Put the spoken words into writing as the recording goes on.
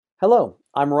Hello,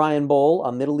 I'm Ryan Bowl,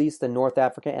 a Middle East and North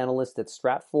Africa analyst at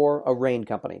Stratfor, a RAIN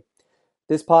company.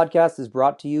 This podcast is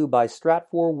brought to you by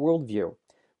Stratfor Worldview,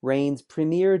 RAIN's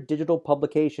premier digital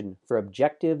publication for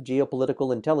objective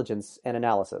geopolitical intelligence and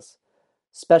analysis.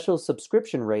 Special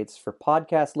subscription rates for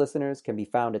podcast listeners can be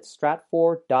found at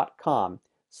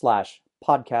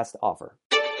stratfor.com/podcast offer.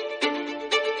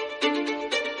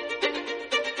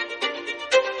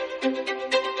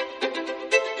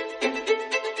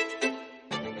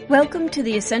 Welcome to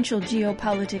the Essential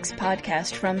Geopolitics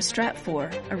podcast from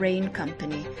Stratfor, a RAIN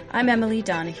company. I'm Emily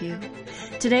Donahue.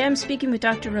 Today I'm speaking with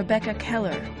Dr. Rebecca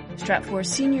Keller, Stratfor's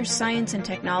Senior Science and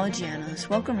Technology Analyst.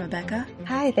 Welcome, Rebecca.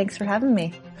 Hi, thanks for having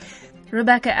me.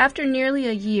 Rebecca, after nearly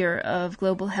a year of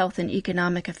global health and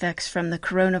economic effects from the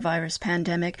coronavirus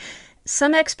pandemic,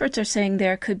 some experts are saying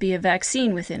there could be a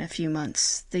vaccine within a few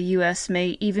months. The U.S.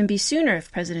 may even be sooner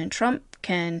if President Trump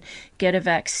can get a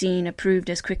vaccine approved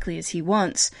as quickly as he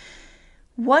wants.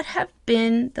 What have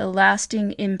been the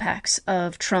lasting impacts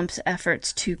of Trump's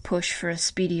efforts to push for a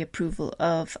speedy approval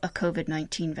of a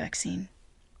COVID-19 vaccine?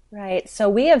 Right. So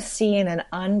we have seen an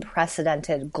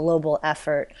unprecedented global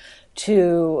effort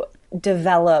to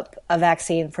develop a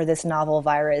vaccine for this novel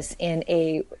virus in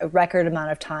a record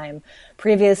amount of time.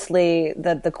 Previously,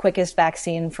 the quickest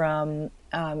vaccine from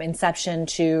inception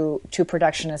to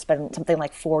production has been something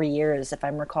like 4 years, if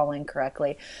I'm recalling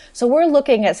correctly. So we're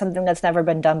looking at something that's never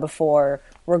been done before,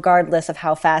 regardless of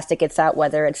how fast it gets out,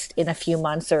 whether it's in a few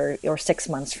months or 6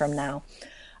 months from now.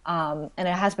 And it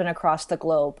has been across the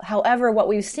globe. However, what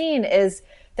we've seen is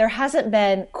there hasn't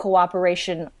been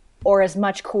cooperation or as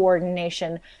much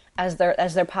coordination as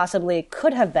there possibly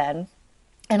could have been.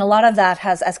 And a lot of that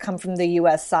has come from the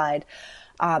U.S. side.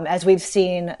 As we've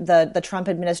seen the Trump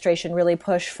administration really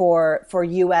push for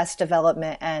U.S.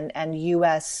 development and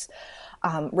U.S.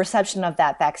 Reception of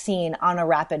that vaccine on a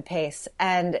rapid pace.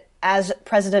 And as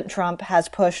President Trump has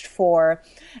pushed for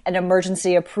an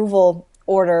emergency approval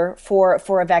order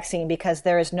for a vaccine because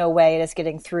there is no way it is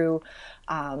getting through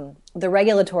the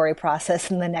regulatory process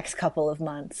in the next couple of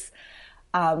months.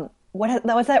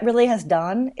 What that really has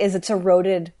done is it's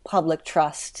eroded public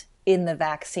trust in the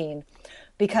vaccine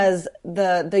because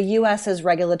the U.S.'s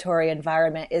regulatory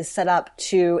environment is set up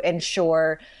to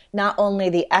ensure not only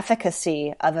the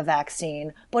efficacy of a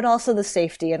vaccine, but also the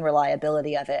safety and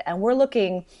reliability of it. And we're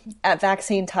looking at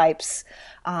vaccine types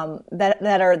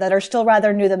that are still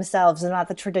rather new themselves and not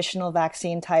the traditional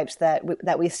vaccine types that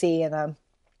we see in a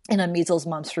measles,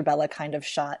 mumps, rubella kind of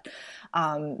shot.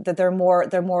 That they're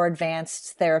more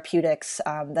advanced therapeutics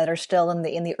that are still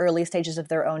in the early stages of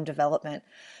their own development.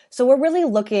 So we're really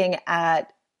looking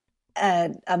at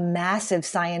a massive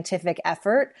scientific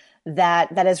effort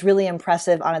that is really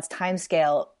impressive on its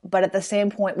timescale, but at the same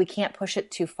point, we can't push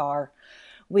it too far.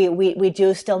 We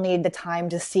do still need the time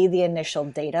to see the initial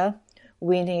data.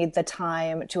 We need the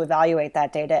time to evaluate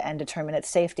that data and determine its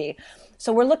safety.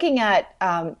 So we're looking at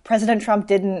President Trump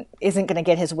isn't going to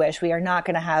get his wish. We are not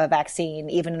going to have a vaccine,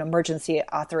 even an emergency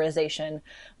authorization,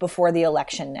 before the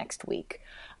election next week.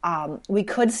 We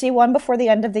could see one before the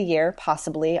end of the year,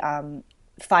 possibly.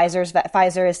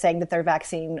 Pfizer is saying that their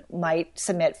vaccine might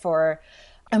submit for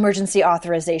emergency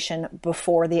authorization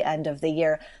before the end of the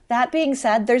year. That being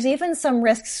said, there's even some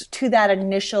risks to that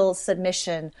initial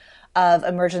submission of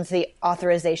emergency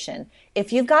authorization.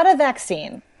 If you've got a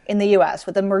vaccine in the U.S.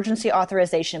 with emergency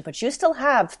authorization, but you still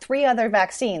have 3 other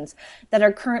vaccines that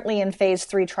are currently in phase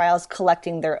 3 trials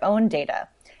collecting their own data,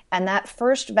 and that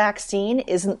first vaccine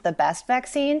isn't the best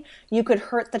vaccine, you could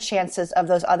hurt the chances of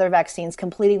those other vaccines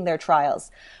completing their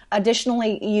trials.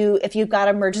 Additionally, if you've got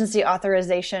emergency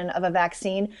authorization of a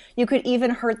vaccine, you could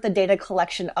even hurt the data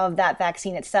collection of that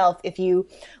vaccine itself if you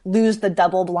lose the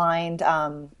double-blind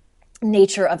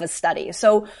nature of a study.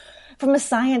 So from a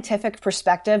scientific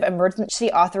perspective,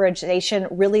 emergency authorization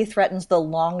really threatens the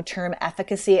long-term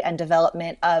efficacy and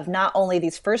development of not only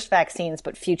these first vaccines,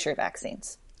 but future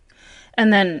vaccines.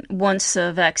 And then once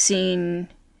a vaccine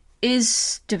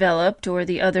is developed or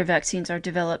the other vaccines are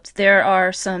developed, there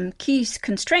are some key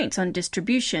constraints on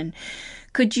distribution.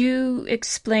 Could you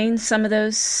explain some of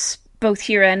those both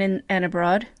here and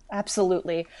abroad?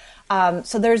 Absolutely.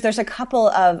 So there's a couple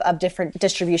of different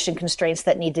distribution constraints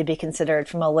that need to be considered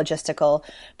from a logistical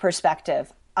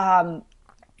perspective.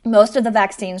 Most of the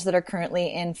vaccines that are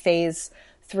currently in phase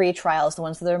 3 trials, the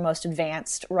ones that are most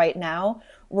advanced right now,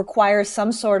 require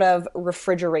some sort of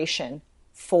refrigeration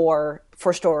for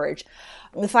storage.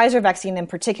 The Pfizer vaccine in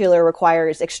particular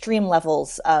requires extreme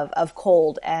levels of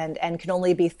cold and can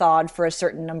only be thawed for a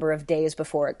certain number of days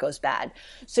before it goes bad.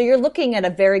 So you're looking at a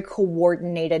very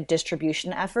coordinated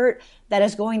distribution effort that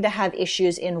is going to have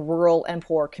issues in rural and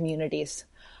poor communities.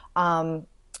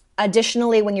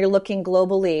 Additionally, when you're looking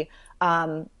globally,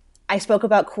 I spoke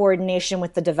about coordination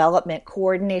with the development.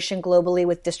 Coordination globally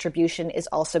with distribution is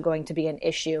also going to be an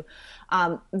issue.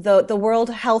 The World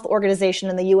Health Organization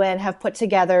and the UN have put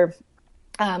together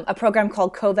a program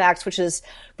called COVAX, which is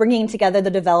bringing together the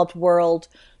developed world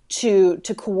to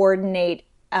coordinate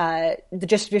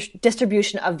the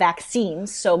distribution of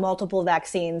vaccines, so multiple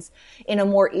vaccines, in a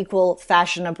more equal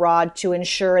fashion abroad to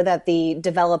ensure that the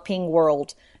developing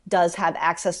world does have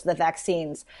access to the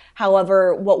vaccines.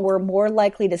 However, what we're more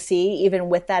likely to see, even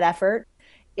with that effort,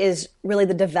 is really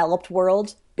the developed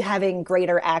world having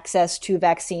greater access to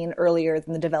vaccine earlier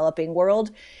than the developing world,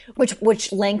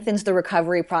 which lengthens the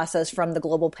recovery process from the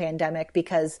global pandemic,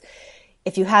 because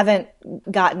if you haven't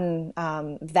gotten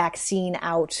vaccine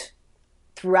out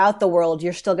throughout the world,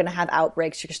 you're still going to have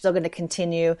outbreaks. You're still going to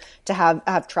continue to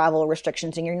have travel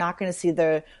restrictions, and you're not going to see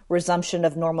the resumption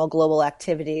of normal global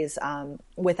activities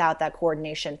without that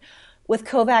coordination. With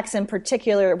COVAX in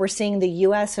particular, we're seeing the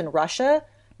U.S. and Russia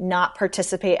not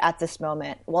participate at this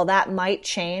moment. While that might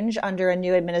change under a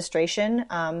new administration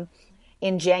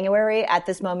in January, at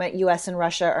this moment, U.S. and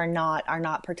Russia are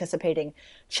not participating.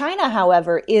 China,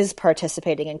 however, is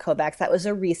participating in COVAX. That was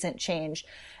a recent change.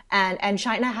 And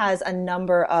China has a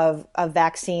number of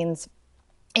vaccines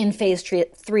in phase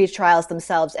 3 trials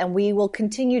themselves. And we will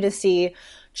continue to see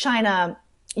China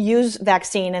use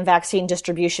vaccine and vaccine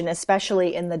distribution,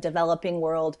 especially in the developing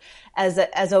world, as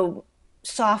a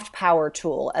soft power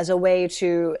tool, as a way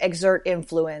to exert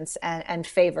influence and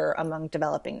favor among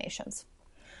developing nations.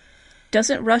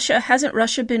 Hasn't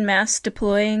Russia been mass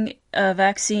deploying a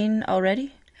vaccine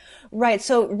already? Right.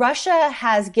 So Russia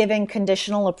has given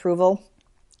conditional approval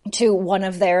to one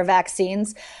of their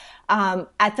vaccines.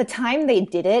 At the time they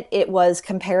did it, it was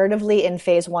comparatively in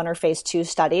phase 1 or phase 2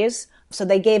 studies. So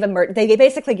they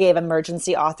basically gave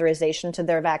emergency authorization to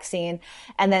their vaccine,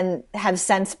 and then have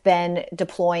since been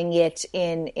deploying it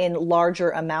in larger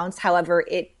amounts. However,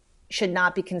 it should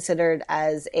not be considered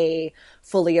as a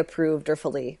fully approved or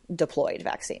fully deployed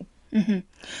vaccine. Mm-hmm.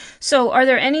 So are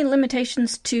there any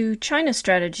limitations to China's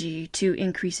strategy to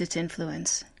increase its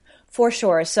influence? For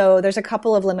sure. So there's a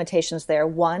couple of limitations there.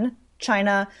 One,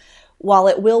 China, while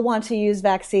it will want to use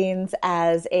vaccines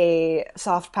as a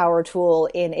soft power tool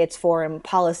in its foreign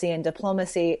policy and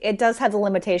diplomacy, it does have the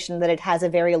limitation that it has a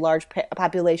very large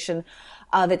population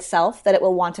of itself that it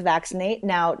will want to vaccinate.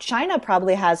 Now, China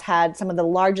probably has had some of the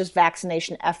largest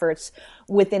vaccination efforts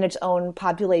within its own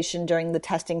population during the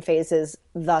testing phases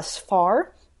thus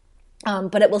far,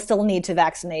 but it will still need to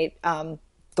vaccinate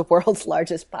the world's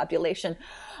largest population.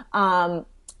 So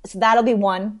that'll be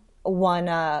one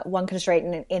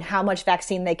constraint in how much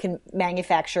vaccine they can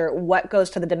manufacture, what goes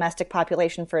to the domestic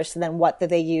population first, and then what do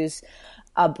they use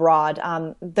abroad.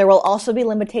 There will also be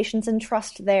limitations in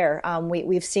trust there.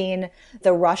 We've seen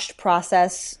the rushed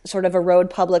process sort of erode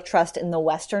public trust in the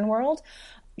Western world.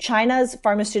 China's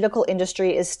pharmaceutical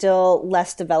industry is still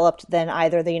less developed than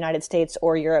either the United States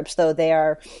or Europe's, though they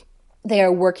are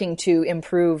working to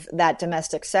improve that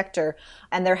domestic sector.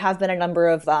 And there have been a number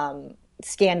of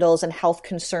scandals and health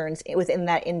concerns within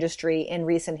that industry in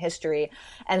recent history.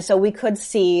 And so we could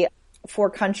see, for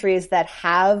countries that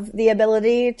have the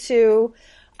ability to,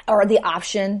 or the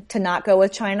option to not go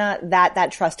with China,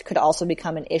 that trust could also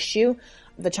become an issue.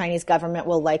 The Chinese government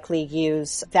will likely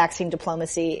use vaccine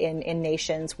diplomacy in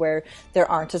nations where there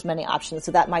aren't as many options.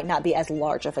 So that might not be as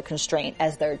large of a constraint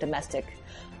as their domestic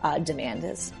demand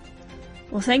is.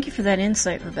 Well, thank you for that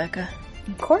insight, Rebecca.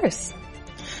 Of course.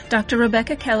 Dr.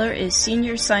 Rebecca Keller is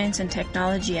Senior Science and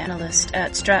Technology Analyst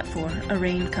at Stratfor, a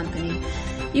RAIN company.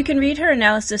 You can read her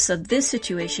analysis of this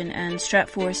situation and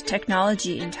Stratfor's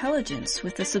technology intelligence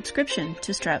with a subscription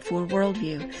to Stratfor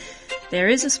Worldview. There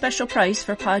is a special price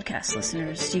for podcast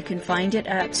listeners. You can find it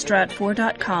at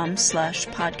stratfor.com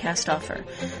 /podcast offer.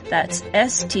 That's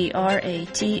stratfor.com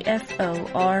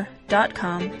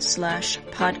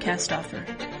 /podcast offer.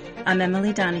 I'm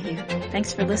Emily Donahue.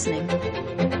 Thanks for listening.